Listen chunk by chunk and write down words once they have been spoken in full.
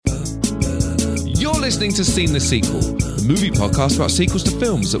listening to Seen the Sequel, the movie podcast about sequels to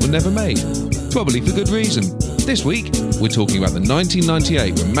films that were never made. Probably for good reason. This week, we're talking about the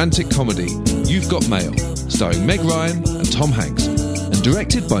 1998 romantic comedy You've Got Mail, starring Meg Ryan and Tom Hanks, and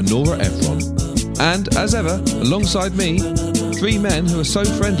directed by Nora Ephron. And, as ever, alongside me, three men who are so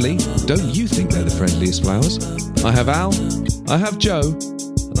friendly, don't you think they're the friendliest flowers? I have Al, I have Joe,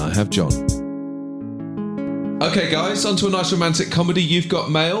 and I have John. Okay, guys, on to a nice romantic comedy, You've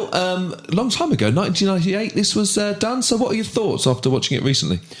Got Mail. Long time ago, 1998, this was done. So what are your thoughts after watching it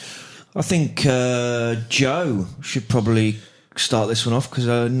recently? I think Joe should probably start this one off, because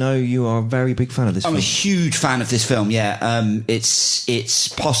I know you are a very big fan of this film. I'm a huge fan of this film, yeah. It's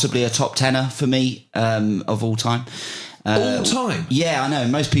possibly a top tenner for me of all time. All time? Yeah, I know.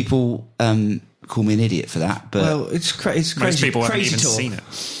 Most people call me an idiot for that. But well, it's crazy. Most people haven't even talk. seen it.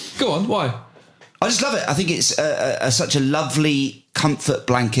 Go on, why? I just love it. I think it's such a lovely comfort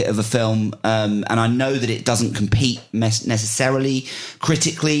blanket of a film, and I know that it doesn't compete necessarily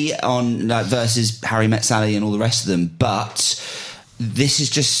critically on versus Harry Met Sally and all the rest of them, but this is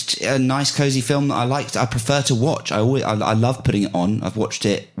just a nice, cozy film that I prefer to watch. I love putting it on. I've watched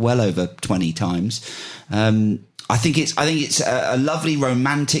it well over 20 times. I think it's a lovely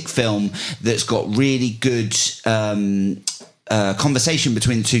romantic film that's got really good conversation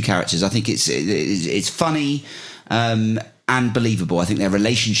between the two characters. I think it's funny and believable. I think their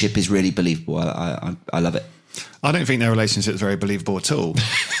relationship is really believable. I love it. I don't think their relationship is very believable at all.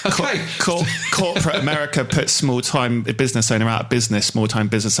 Okay. Corporate America puts small-time business owner out of business. Small-time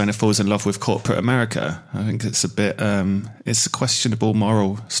business owner falls in love with corporate America. I think it's a bit... it's a questionable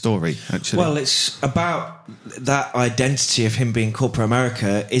moral story, actually. Well, it's about that identity of him being corporate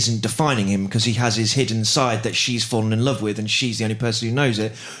America isn't defining him, because he has his hidden side that she's fallen in love with, and she's the only person who knows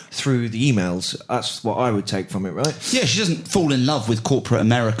it through the emails. That's what I would take from it, right? Yeah, she doesn't fall in love with corporate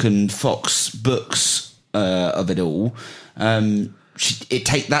American Fox books of it all.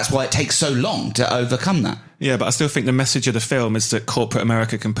 That's why it takes so long to overcome that. Yeah, but I still think the message of the film is that corporate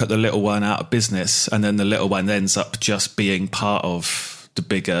America can put the little one out of business, and then the little one ends up just being part of the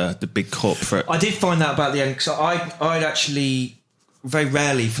big corporate. I did find that about the end, because I'd actually, very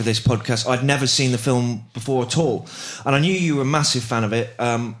rarely for this podcast, I'd never seen the film before at all, and I knew you were a massive fan of it,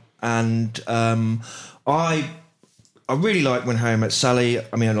 I really like When Harry Met Sally.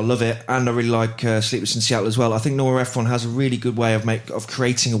 I mean, I love it, and I really like Sleepless in Seattle as well. I think Nora Ephron has a really good way of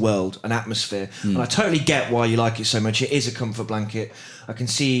creating a world, an atmosphere, and I totally get why you like it so much. It is a comfort blanket. I can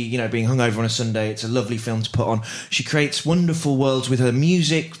see, being hungover on a Sunday, it's a lovely film to put on. She creates wonderful worlds with her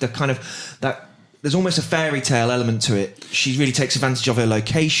music. There's almost a fairy tale element to it. She really takes advantage of her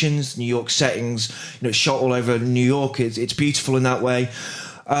locations, New York settings. It's shot all over New York. It's beautiful in that way.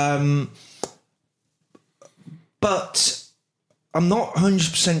 But I'm not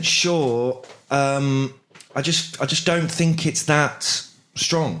 100% sure. I just don't think it's that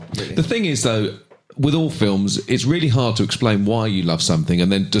strong, really. The thing is, though, with all films, it's really hard to explain why you love something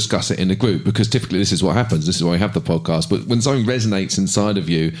and then discuss it in a group, because typically this is what happens. This is why we have the podcast. But when something resonates inside of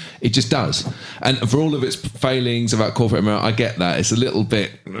you, it just does. And for all of its failings about corporate America, I get that. It's a little bit...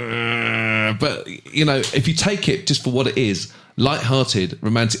 But, if you take it just for what it is... light-hearted,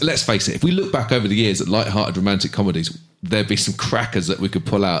 romantic... Let's face it, if we look back over the years at light-hearted romantic comedies, there'd be some crackers that we could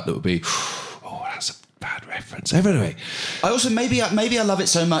pull out that would be... Oh, that's a bad reference. Anyway. I also... Maybe I love it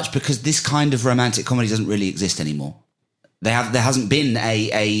so much because this kind of romantic comedy doesn't really exist anymore. There hasn't been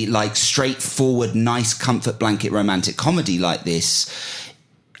a straightforward, nice comfort blanket romantic comedy like this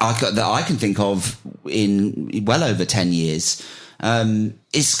that I can think of in well over 10 years.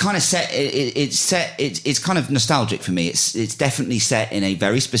 It's kind of set. It's kind of nostalgic for me. It's definitely set in a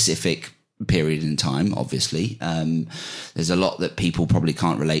very specific period in time. Obviously, there's a lot that people probably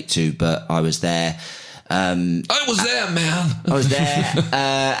can't relate to, but I was there. I was there, man. I was there,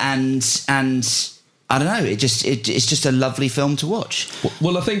 and I don't know. It's just a lovely film to watch.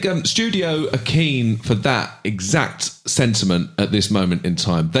 Well, I think Studio are keen for that exact sentiment at this moment in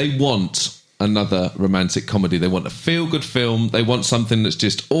time. They want another romantic comedy. They want a feel-good film. They want something that's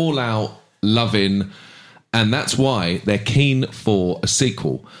just all out loving, and that's why they're keen for a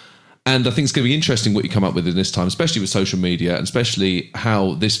sequel. And I think it's going to be interesting what you come up with in this time, especially with social media, and especially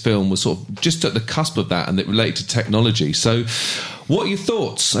how this film was sort of just at the cusp of that, and it related to technology. So what are your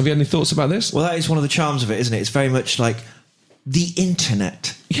thoughts? Have you had any thoughts about this? Well, that is one of the charms of it, isn't it? It's very much like the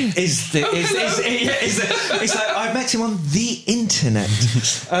internet. It's like I met him on the internet.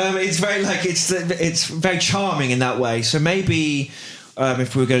 It's very it's very charming in that way. So maybe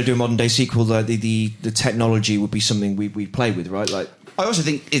if we were going to do a modern day sequel, the technology would be something we play with, right? Like I also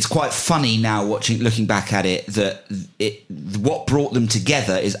think it's quite funny now looking back at it, that what brought them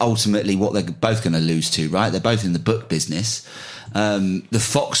together is ultimately what they're both going to lose to, right? They're both in the book business. The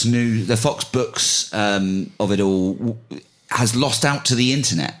Fox books of it all has lost out to the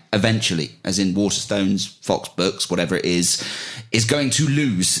internet eventually, as in Waterstones, Fox Books, whatever it is going to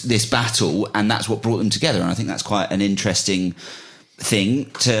lose this battle, and that's what brought them together. And I think that's quite an interesting thing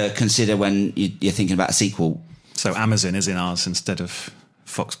to consider when you're thinking about a sequel. So Amazon is in ours instead of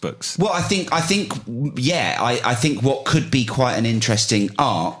Fox Books. Well, I think what could be quite an interesting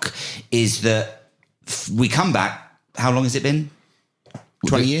arc is that we come back. How long has it been?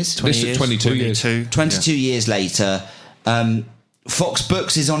 20 years? 22 years. 22 years later, Fox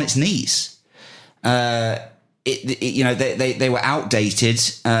Books is on its knees. They were outdated.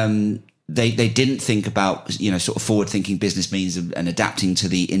 They didn't think about, sort of forward-thinking business means and adapting to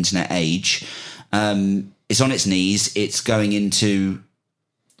the internet age. It's on its knees. It's going into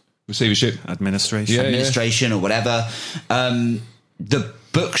receivership, administration, or whatever. The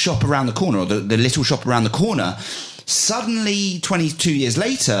bookshop around the corner, or the little shop around the corner, suddenly 22 years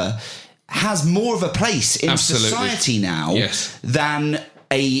later has more of a place in society now than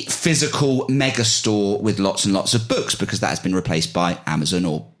a physical mega store with lots and lots of books, because that has been replaced by Amazon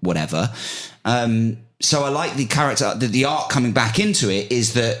or whatever. So I like the character, the arc coming back into it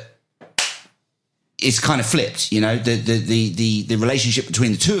is that it's kind of flipped, the relationship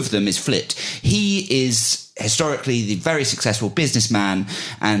between the two of them is flipped. He is historically the very successful businessman,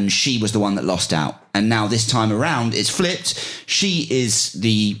 and she was the one that lost out. And now this time around, it's flipped. She has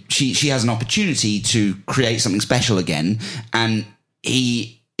an opportunity to create something special again, and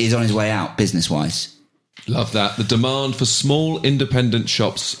he is on his way out business-wise. Love that. The demand for small independent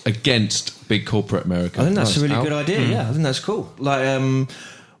shops against big corporate America. I think that's a really good idea. Yeah, I think that's cool.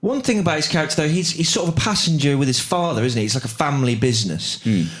 One thing about his character, though, he's sort of a passenger with his father, isn't he? It's like a family business.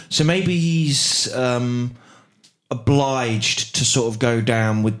 So maybe he's obliged to sort of go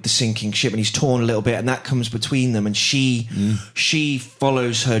down with the sinking ship, and he's torn a little bit, and that comes between them, and she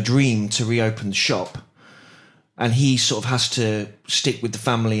follows her dream to reopen the shop, and he sort of has to stick with the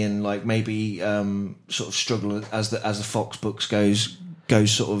family and maybe sort of struggle as the Fox Books goes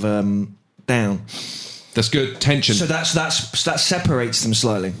sort of down. That's good tension. So that separates them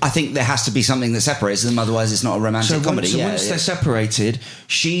slightly. I think there has to be something that separates them, otherwise it's not a romantic comedy. Once they're separated,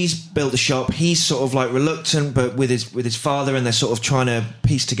 she's built the shop. He's sort of reluctant, but with his father, and they're sort of trying to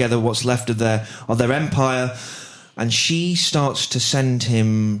piece together what's left of their empire. And she starts to send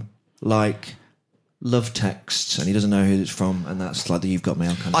him love texts, and he doesn't know who it's from, and that's the "You've Got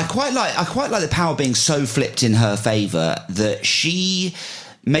Mail" kind of. I quite like the power being so flipped in her favour that she,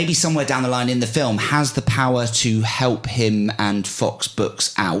 maybe somewhere down the line in the film, has the power to help him and Fox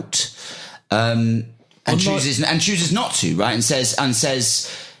Books out, and chooses not to, right? And says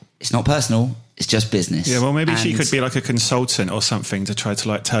it's not personal, it's just business. Yeah, well, maybe she could be like a consultant or something to try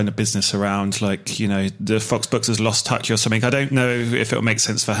to turn a business around. The Fox Books has lost touch or something. I don't know if it would make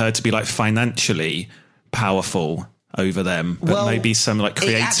sense for her to be financially powerful over them, but maybe some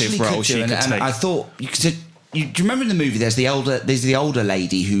creative role she could take. And I thought do you remember in the movie there's the older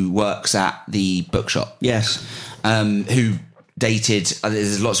lady who works at the bookshop? Yes. Who dated,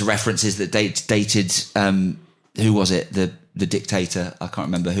 there's lots of references that dated who was it? The dictator. I can't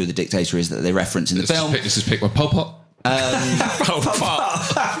remember who the dictator is that they reference in the film. This is pick my Pol Pot. Pol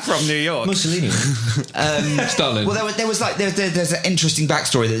Pot from New York. Mussolini. Stalin. Well, there's an interesting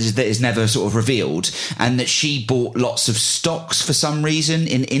backstory that is never sort of revealed, and that she bought lots of stocks for some reason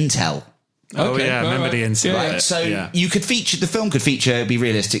in Intel. Oh, okay, yeah, remember the incident. Right, so the film could feature, be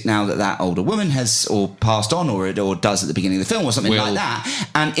realistic now that older woman has or passed on or does at the beginning of the film or something like that,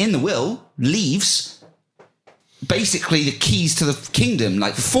 and in the will leaves basically the keys to the kingdom,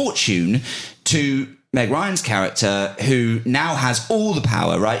 the fortune, to Meg Ryan's character, who now has all the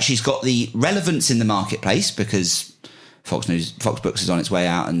power, right? She's got the relevance in the marketplace because Fox Books is on its way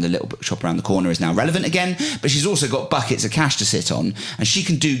out, and the little bookshop around the corner is now relevant again, but she's also got buckets of cash to sit on, and she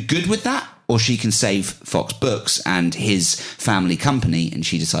can do good with that, or she can save Fox Books and his family company, and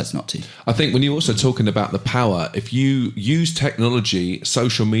she decides not to. I think when you're also talking about the power, if you use technology,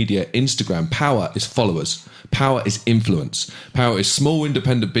 social media, Instagram, power is followers. Power is influence. Power is small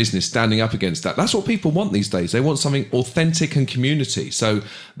independent business standing up against that. That's what people want these days. They want something authentic and community. So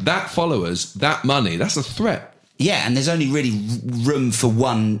that followers, that money, that's a threat. Yeah, and there's only really room for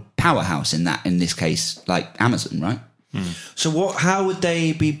one powerhouse in this case, like Amazon, right? So how would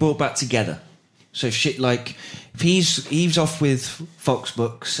they be brought back together? So if he's off with Fox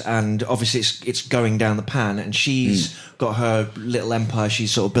Books, and obviously it's going down the pan, and she's got her little empire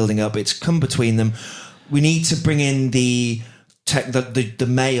she's sort of building up. It's come between them. We need to bring in the the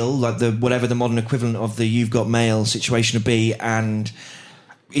mail, like the whatever the modern equivalent of the "you've got mail" situation would be, and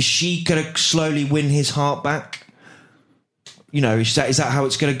is she going to slowly win his heart back? You know, is that how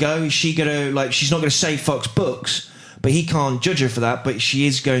it's going to go? Is she going to, like, she's not going to save Fox Books, but he can't judge her for that, but she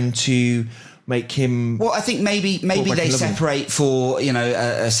is going to make him... Well, I think maybe they separate for, you know,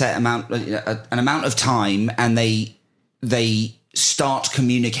 a set amount, an amount of time, and they start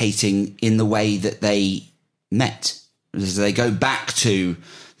communicating in the way that they met. They go back to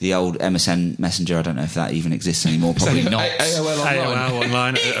the old MSN Messenger. I don't know if that even exists anymore. Probably not. AOL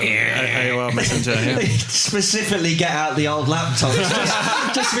Online. AOL Messenger. Yeah. They specifically get out the old laptops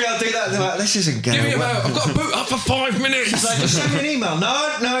just to be able to do that. They're like, this isn't going to work. I've got to boot up for 5 minutes. It's like, just send me an email.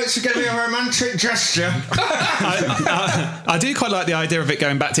 No, it's going to be a romantic gesture. I do quite like the idea of it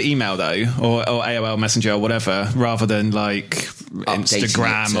going back to email though, or AOL Messenger or whatever, rather than like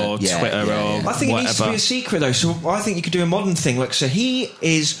Instagram or Twitter or I think whatever. It needs to be a secret though. So I think you could do a modern thing. Like, so he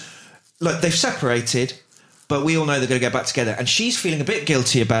is, like, they've separated, but we all know they're going to get back together. And she's feeling a bit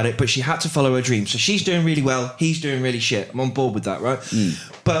guilty about it, but she had to follow her dream. So she's doing really well. He's doing really shit. I'm on board with that, right?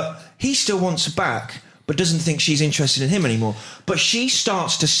 But he still wants her back, but doesn't think she's interested in him anymore. But she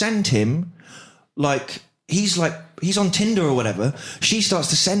starts to send him, like, he's on Tinder or whatever. She starts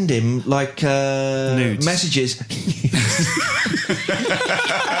to send him like messages.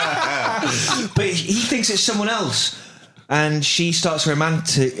 But he thinks it's someone else. And she starts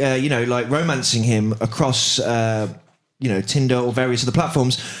romancing him across, Tinder or various other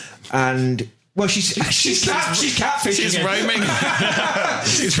platforms. And, well, she's catfishing She's him. roaming.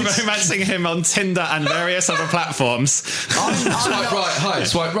 She's romancing him on Tinder and various other platforms. Swipe right, hi,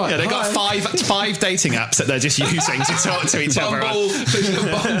 swipe right. Yeah, they've got hi. five dating apps that they're just using to talk to each other.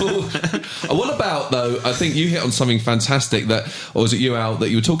 Bumble. What about, though, I think you hit on something fantastic or was it you, Al, that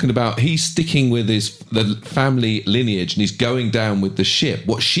you were talking about, he's sticking with the family lineage and he's going down with the ship.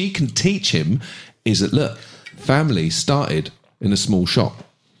 What she can teach him is that, look, family started in a small shop.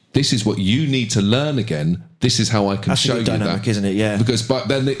 This is what you need to learn again. This is how I can That's show a good you dynamic, that. isn't it? Yeah. Because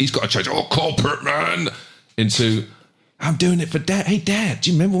then he's got to change, corporate man, into, I'm doing it for Dad. Hey, Dad,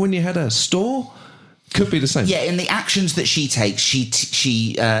 do you remember when you had a store? Could be the same. Yeah, in the actions that she takes,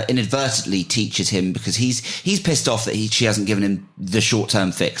 she inadvertently teaches him, because he's pissed off that she hasn't given him the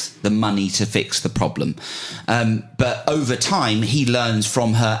short-term fix, the money to fix the problem. But over time, he learns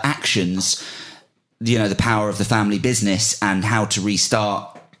from her actions, you know, the power of the family business and how to restart.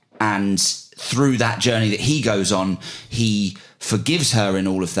 And through that journey that he goes on, he forgives her in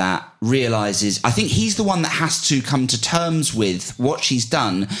all of that, realizes, I think he's the one that has to come to terms with what she's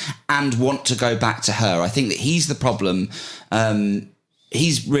done and want to go back to her. I think that he's the problem.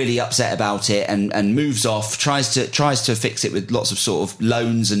 He's really upset about it and moves off, tries to fix it with lots of sort of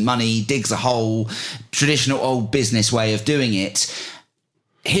loans and money, digs a hole, traditional old business way of doing it.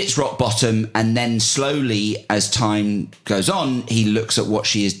 Hits rock bottom, and then slowly, as time goes on, he looks at what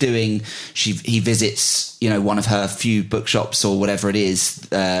she is doing. He visits, you know, one of her few bookshops or whatever it is,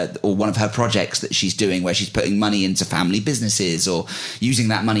 or one of her projects that she's doing, where she's putting money into family businesses or using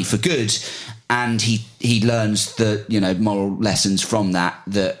that money for good. And he learns the, you know, moral lessons from that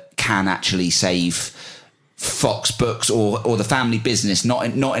can actually save Fox Books or the family business, not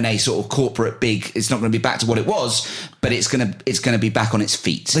in a sort of corporate big. It's not going to be back to what it was, but it's going to be back on its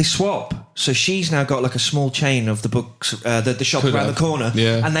feet. They swap. So she's now got like a small chain of the books, the shop around the corner,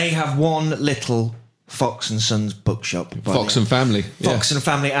 and they have one little Fox and Sons bookshop. Fox and Family. Fox and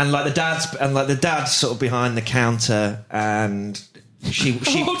Family, and like the dad's sort of behind the counter, and she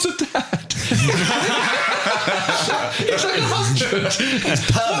What's a dad? He's like 100.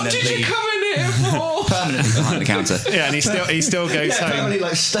 It's permanently. What did you come in here for? Permanently behind the counter. Yeah, and he still goes home. Family,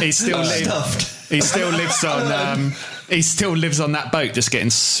 like, Stuffed. He still lives on. He still lives on that boat, just getting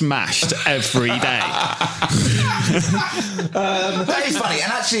smashed every day. That is funny, and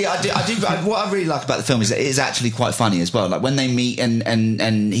actually, what I really like about the film is that it is actually quite funny as well. Like when they meet,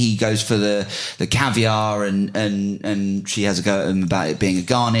 and he goes for the caviar, and she has a go at him about it being a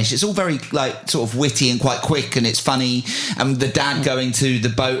garnish. It's all very like sort of witty and quite quick, and it's funny. And the dad going to the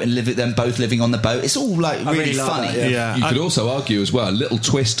boat and them both living on the boat. It's all like really funny. That, Yeah, You could also argue as well, a little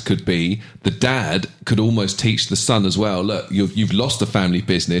twist could be the dad could almost teach the son as well, look, you've lost the family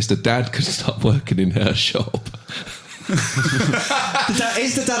business, the dad could start working in her shop.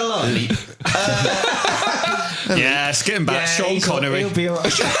 Is the dad alive? yeah, it's getting back. Sean Connery. He'll be all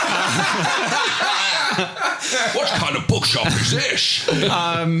right. What kind of bookshop is this?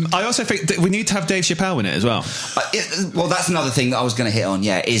 I also think that we need to have Dave Chappelle in it as well. Well, that's another thing that I was going to hit on.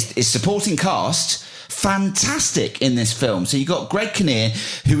 Yeah, is supporting cast fantastic in this film. So you got Greg Kinnear,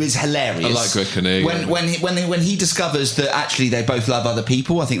 who is hilarious. I like Greg Kinnear. When he discovers that actually they both love other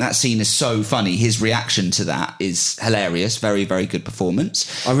people, I think that scene is so funny. His reaction to that is hilarious. Very, very good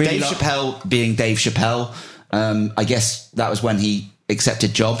performance. Dave Chappelle being Dave Chappelle. I guess that was when he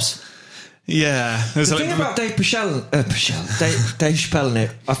accepted jobs. Yeah. The thing about Dave Chappelle in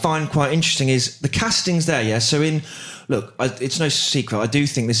it, I find quite interesting is the casting's there, yeah? So it's no secret, I do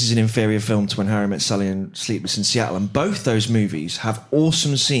think this is an inferior film to When Harry Met Sally and Sleepless in Seattle, and both those movies have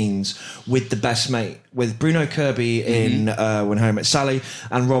awesome scenes with the best mate, with Bruno Kirby in When Harry Met Sally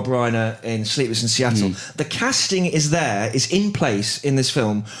and Rob Reiner in Sleepless in Seattle. The casting is in place in this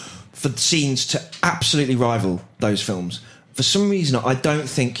film for scenes to absolutely rival those films. For some reason, I don't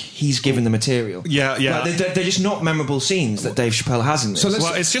think he's given the material. Yeah. Like, they're just not memorable scenes that Dave Chappelle has in this.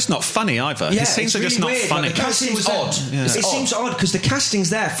 Well, it's just not funny either. Yeah, His scenes are really just not weird. funny. Like, the casting's odd. Yeah. It seems odd because the casting's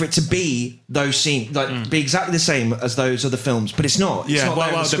there for it to be those scenes, be exactly the same as those other films, but it's not. It's not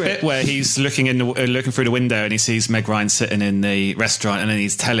there in the bit where he's looking through the window and he sees Meg Ryan sitting in the restaurant, and then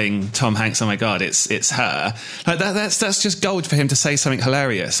he's telling Tom Hanks, "Oh my God, it's her." Like that's just gold for him to say something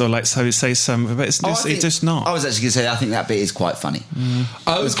hilarious, or like say some. But it's just not. I was actually going to say I think that bit is quite funny.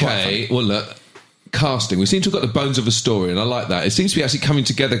 Okay, well look, casting. We seem to have got the bones of a story, and I like that. It seems to be actually coming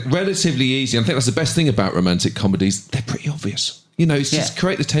together relatively easy. I think that's the best thing about romantic comedies. They're pretty obvious. You know, it's just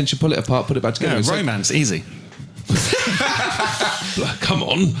create the tension, pull it apart, put it back together. Yeah, romance, easy. Come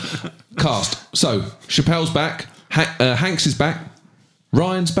on. Cast. So, Chappelle's back, Hanks is back,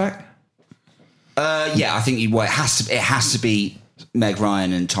 Ryan's back. I think it has to be Meg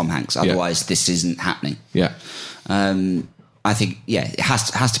Ryan and Tom Hanks. Otherwise, this isn't happening. Yeah. I think, it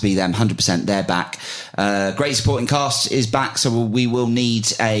has to be them. 100%. They're back. Great supporting cast is back, so we will need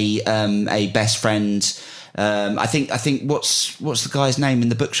a best friend. I think what's the guy's name in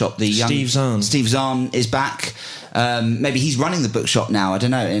the bookshop? Steve Zahn. Steve Zahn is back. Maybe he's running the bookshop now. I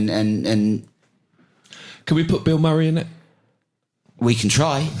don't know. And can we put Bill Murray in it? We can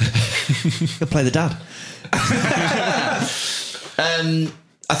try. He'll play the dad.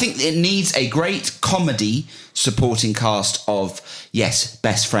 I think it needs a great comedy supporting cast of,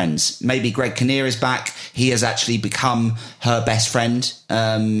 best friends. Maybe Greg Kinnear is back. He has actually become her best friend.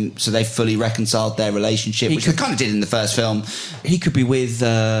 So they've fully reconciled their relationship, which they kind of did in the first film. He could be with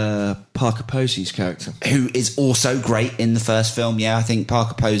Parker Posey's character, who is also great in the first film. Yeah, I think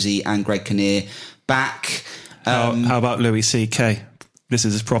Parker Posey and Greg Kinnear back. How about Louis C.K.? This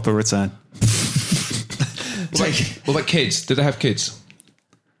is his proper return. What about kids? Did they have kids?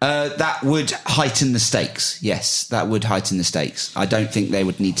 That would heighten the stakes. Yes, that would heighten the stakes. I don't think they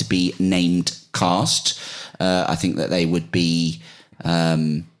would need to be named cast. I think that they would be...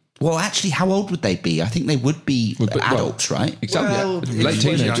 actually, how old would they be? I think they would be adults, right? Exactly. Well, late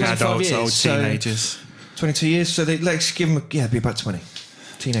teenagers. Young adults, years, old teenagers. 22 years, so let's give them... be about 20.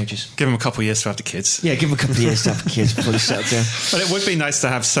 Teenagers. Give them a couple of years to have the kids. Yeah, give them a couple of years to have the kids before they settle down. But it would be nice to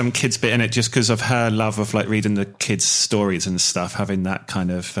have some kids bit in it, just because of her love of like reading the kids' stories and stuff, having that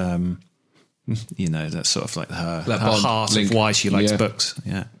kind of, that sort of like her heart link. Of why she likes books.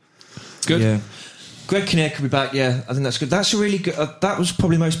 Yeah. Good. Yeah. Greg Kinnear could be back, I think that's good. That's a really good... that was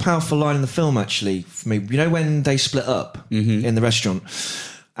probably the most powerful line in the film, actually, for me. You know when they split up in the restaurant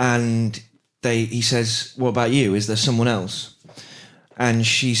and he says, "What about you? Is there someone else?" And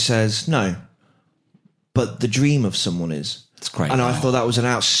she says, "No, but the dream of someone is." It's great. And I thought that was an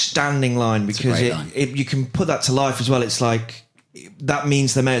outstanding line because you can put that to life as well. It's like, that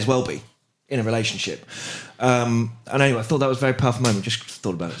means there may as well be in a relationship. And anyway, I thought that was a very powerful moment. Just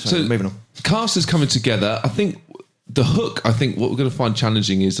thought about it. So moving on. Cast is coming together. I think the hook, what we're going to find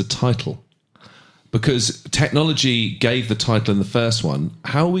challenging is the title. Because technology gave the title in the first one.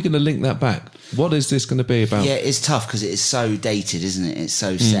 How are we going to link that back? What is this going to be about? Yeah, it's tough because it is so dated, isn't it? It's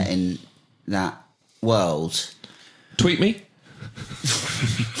so set in that world. Tweet me.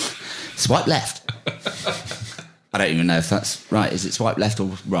 Swipe left. I don't even know if that's right. Is it swipe left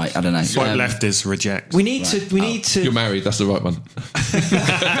or right? I don't know. Swipe left is reject. We need to. You're married. That's the right one.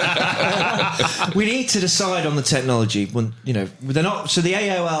 We need to decide on the technology. When they're not. So the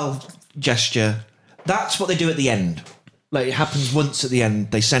AOL gesture. That's what they do at the end. Like, it happens once at the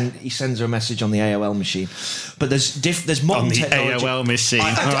end. He sends her a message on the AOL machine. But there's modern on the technology. AOL machine. All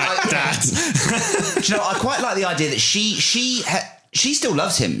right, Dad. Do you know, I quite like the idea that she still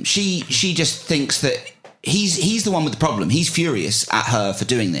loves him. She just thinks that he's the one with the problem. He's furious at her for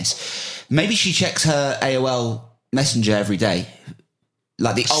doing this. Maybe she checks her AOL Messenger every day.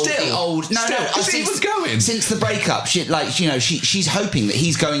 Like the old. No, Is it even going? Since the breakup, she's hoping that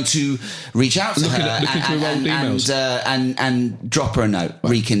he's going to reach out to her looking through old emails. and drop her a note,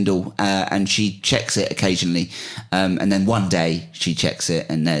 rekindle, and she checks it occasionally, and then one day she checks it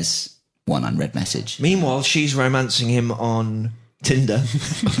and there's one unread message. Meanwhile, she's romancing him on Tinder.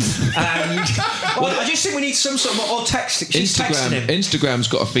 I just think we need some sort of or text. She's texting him. Instagram's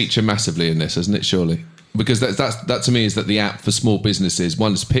got a feature massively in this, hasn't it? Surely. Because that to me is that the app for small businesses.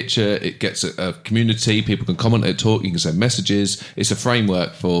 One's picture, it gets a community, people can comment it, talk, you can send messages. It's a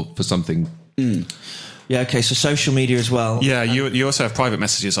framework for something. Yeah, okay, so social media as well. Yeah, you also have private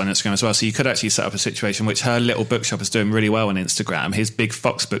messages on Instagram as well, so you could actually set up a situation which her little bookshop is doing really well on Instagram, his big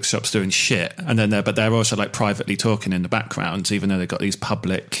Fox bookshop's doing shit, and then they're also like privately talking in the background, even though they've got these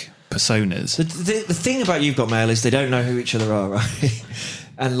public personas. The thing about You've Got Mail is they don't know who each other are, right?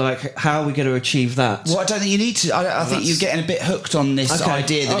 And like, how are we going to achieve that? Well, I don't think you need to. I think you're getting a bit hooked on this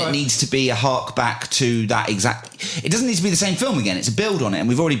idea that it needs to be a hark back to that exact. It doesn't need to be the same film again. It's a build on it, and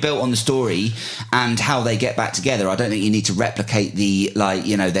we've already built on the story and how they get back together. I don't think you need to replicate the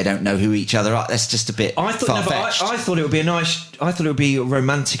they don't know who each other are. That's just a bit far-fetched. I thought it would be I thought it would be a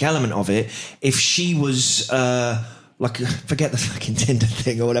romantic element of it if she was. Forget the fucking Tinder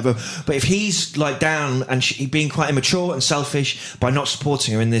thing or whatever, but if he's like down and being quite immature and selfish by not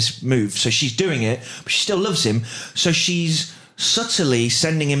supporting her in this move, so she's doing it, but she still loves him, so she's subtly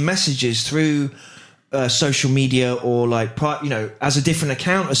sending him messages through social media or as a different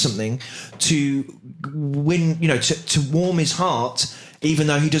account or something to win, to warm his heart, even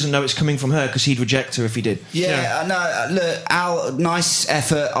though he doesn't know it's coming from her because he'd reject her if he did. No, look, Al, nice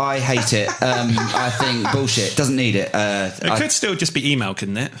effort. I hate it. I think bullshit. Doesn't need it. It could still just be email,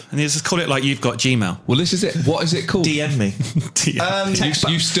 couldn't it? And you just call it like You've Got Gmail. Well, this is it. What is it called? DM me.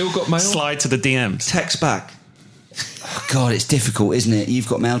 You've still got mail? Slide to the DMs. Text back. Oh, God, it's difficult, isn't it? You've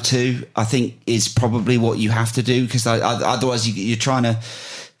Got Mail too, I think, is probably what you have to do because otherwise you're trying to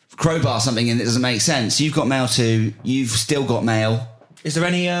crowbar something and it doesn't make sense. You've Got Mail too. You've still got mail. Is there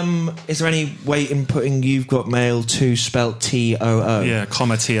any way in putting You've Got Mail to spelt TOO? Yeah,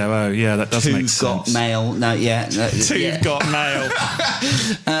 comma TOO. Yeah, that does make sense. Got Mail. No, yeah. You've Got Mail.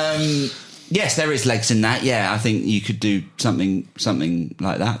 Yes, there is legs in that. Yeah, I think you could do something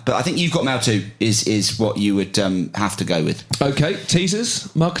like that. But I think You've Got Mail too is what you would have to go with. Okay,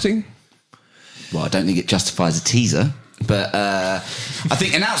 teasers, marketing. Well, I don't think it justifies a teaser. But I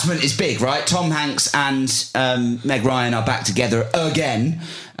think announcement is big, right? Tom Hanks and Meg Ryan are back together again.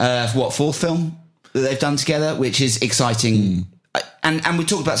 Fourth film that they've done together, which is exciting. And we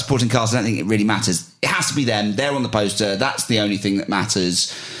talked about supporting cast. I don't think it really matters. It has to be them. They're on the poster. That's the only thing that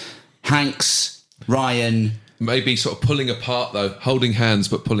matters. Hanks, Ryan. Maybe sort of pulling apart though, holding hands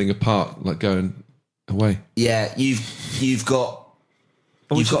but pulling apart, like going away. Yeah, you've got.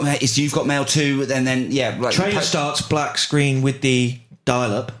 You've got Mail too, and then like trailer starts black screen with the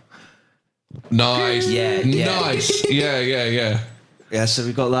dial-up. Nice, nice, yeah. Yeah, so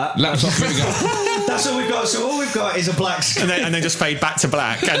we've got that. Laptop moving up. That's all we've got. So all we've got is a black screen, and then just fade back to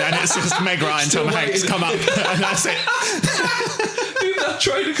black, and it's just Meg Ryan, Tom Hanks come up, and that's it. That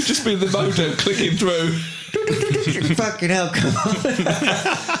trailer could just be the modem clicking through. Fucking hell, come on.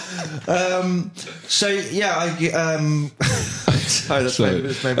 That's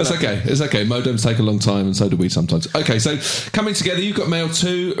okay. It's okay. Modems take a long time, and so do we sometimes. Okay, so coming together, You've Got Mail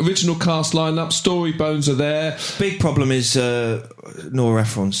 2, original cast lineup, story bones are there. Big problem is Nora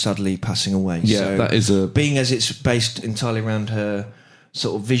Ephron sadly passing away. Yeah, so that is being as it's based entirely around her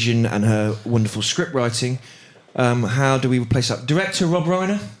sort of vision and her wonderful script writing. How do we replace that? Director Rob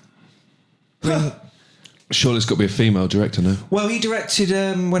Reiner. Surely it's got to be a female director now. Well, he directed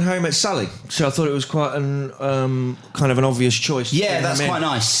When Harry Met Sally, so I thought it was quite an kind of an obvious choice. Yeah, that's quite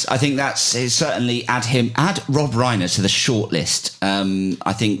nice. I think it's certainly add Rob Reiner to the shortlist.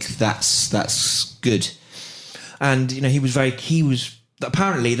 I think that's good. And he was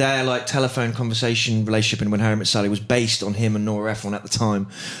apparently their like telephone conversation relationship in When Harry Met Sally was based on him and Nora Ephron at the time.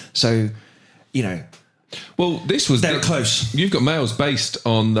 So well, this was they're close. You've Got Mail's based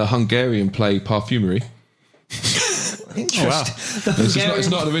on the Hungarian play Parfumerie. Interesting. Oh, wow. It's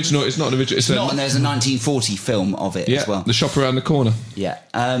not an original. It's not an original. And there's a 1940 film of it as well. The Shop Around the Corner. Yeah.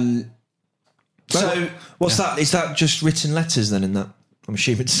 So what's that? Is that just written letters then? In that, I'm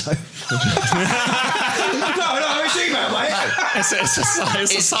assuming so. No, I'm assuming mate. It's a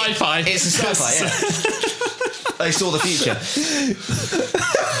sci-fi. It's a sci-fi. Yeah. They saw the future.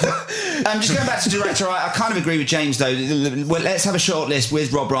 Just going back to director, I kind of agree with James though. Well, let's have a short list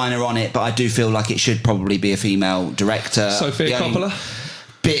with Rob Reiner on it, but I do feel like it should probably be a female director. Sophia Coppola.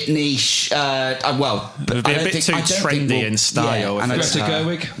 bit niche. Well, but a bit too trendy in style. Yeah, and Greta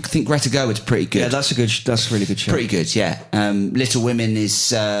Gerwig. I think Greta Gerwig's pretty good. Yeah, that's a really good show. Pretty good, yeah. Little Women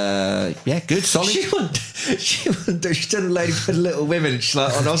is good, solid. She wouldn't do. She's done a lady for Little Women. She's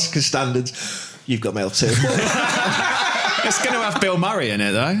like, on Oscar standards, You've Got Mail too. It's going to have Bill Murray in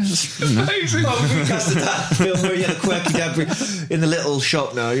it, though. Amazing. We casted that. Bill Murray, the quirky dad in the little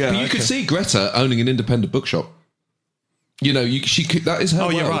shop now. Yeah, But you could see Greta owning an independent bookshop. You know, she could, that is her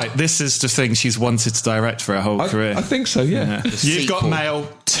world. You're right. This is the thing she's wanted to direct for her whole career. I think so, yeah. You've Got Mail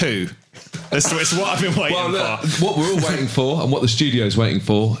 2. It's what I've been waiting for. What we're all waiting for, and what the studio's waiting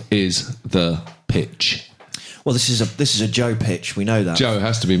for, is the pitch. Well, this is a Joe pitch. We know that. Joe, it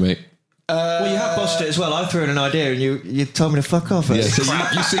has to be, mate. Well, you have bossed it as well. I threw in an idea and you told me to fuck off. Yeah, so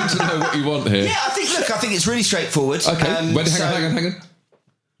you seem to know what you want here. Yeah, I think it's really straightforward. Okay, hang on.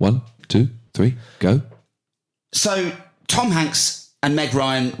 1, 2, 3, go. So, Tom Hanks and Meg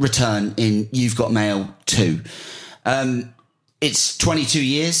Ryan return in You've Got Mail 2. It's 22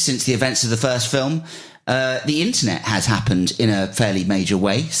 years since the events of the first film. The internet has happened in a fairly major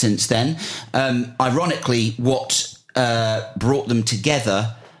way since then. Ironically, what brought them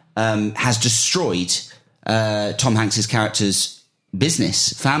together has destroyed Tom Hanks's character's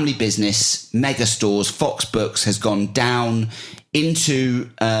business, family business, mega stores. Fox Books has gone down into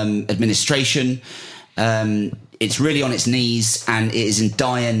administration. It's really on its knees and it is in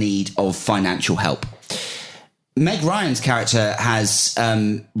dire need of financial help. Meg Ryan's character has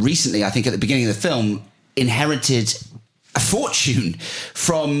recently, I think at the beginning of the film, inherited a fortune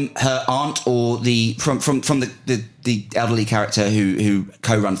from her aunt or from the elderly character who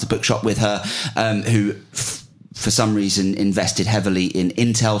co-runs the bookshop with her, who for some reason invested heavily in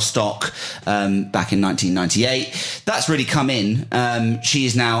Intel stock back in 1998. That's really come in. She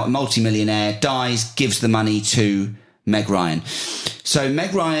is now a multimillionaire, dies, gives the money to Meg Ryan. So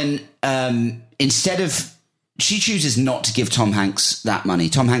Meg Ryan, she chooses not to give Tom Hanks that money.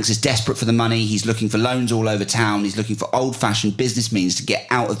 Tom Hanks is desperate for the money. He's looking for loans all over town. He's looking for old-fashioned business means to get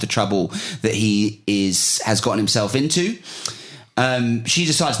out of the trouble that he has gotten himself into. She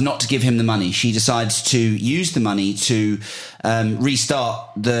decides not to give him the money. She decides to use the money to restart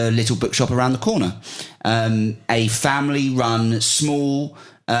the little bookshop around the corner. A family-run, small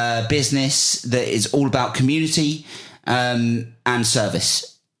business that is all about community and service.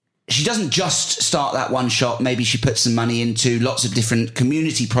 She doesn't just start that one shop. Maybe she puts some money into lots of different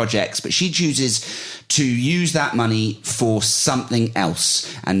community projects, but she chooses to use that money for something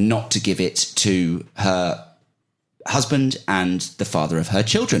else and not to give it to her husband and the father of her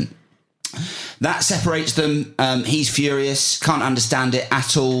children. That separates them. He's furious, can't understand it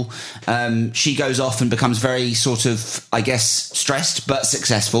at all. She goes off and becomes very sort of, I guess, stressed but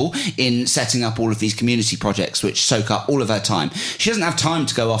successful in setting up all of these community projects which soak up all of her time. She doesn't have time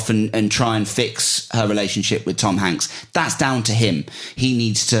to go off and try and fix her relationship with Tom Hanks. That's down to him. He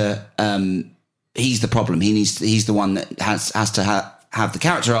needs to... he's the problem. He's the one that has to have the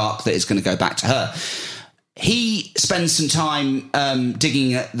character arc that is going to go back to her. He spends some time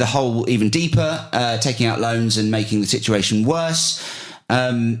digging the hole even deeper, taking out loans and making the situation worse,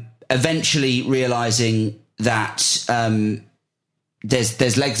 eventually realising that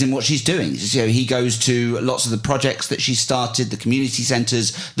there's legs in what she's doing. So he goes to lots of the projects that she started, the community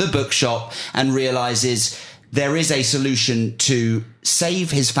centres, the bookshop, and realises there is a solution to save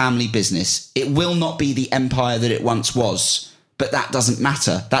his family business. It will not be the empire that it once was. But that doesn't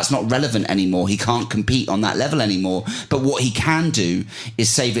matter. That's not relevant anymore. He can't compete on that level anymore. But what he can do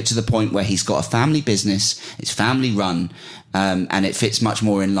is save it to the point where he's got a family business, it's family run, and it fits much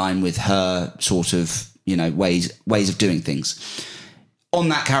more in line with her sort of, ways of doing things. On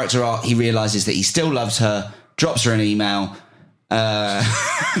that character arc, he realises that he still loves her, drops her an email,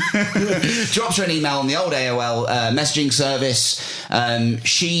 drops her an email on the old AOL messaging service.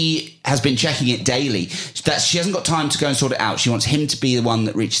 She has been checking it daily. She hasn't got time to go and sort it out. She wants him to be the one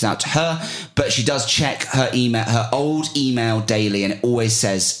that reaches out to her, but she does check her email, her old email daily, and it always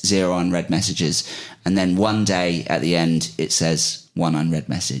says 0 unread messages. And then one day at the end, it says 1 unread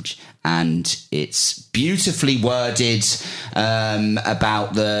message. And it's beautifully worded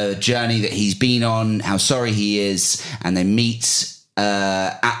about the journey that he's been on, how sorry he is, and they meet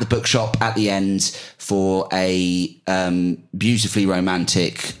at the bookshop at the end for a beautifully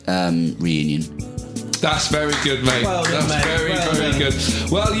romantic reunion. That's very good, mate. Well done, That's mate. very good.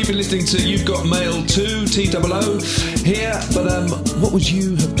 Well, you've been listening to You've Got Mail 2, TOO here, but what would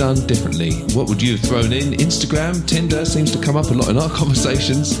you have done differently? What would you have thrown in? Instagram, Tinder seems to come up a lot in our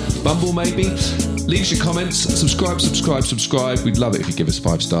conversations. Bumble, maybe? Leave us your comments. Subscribe. We'd love it if you give us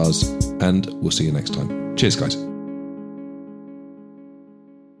 5 stars, and we'll see you next time. Cheers, guys.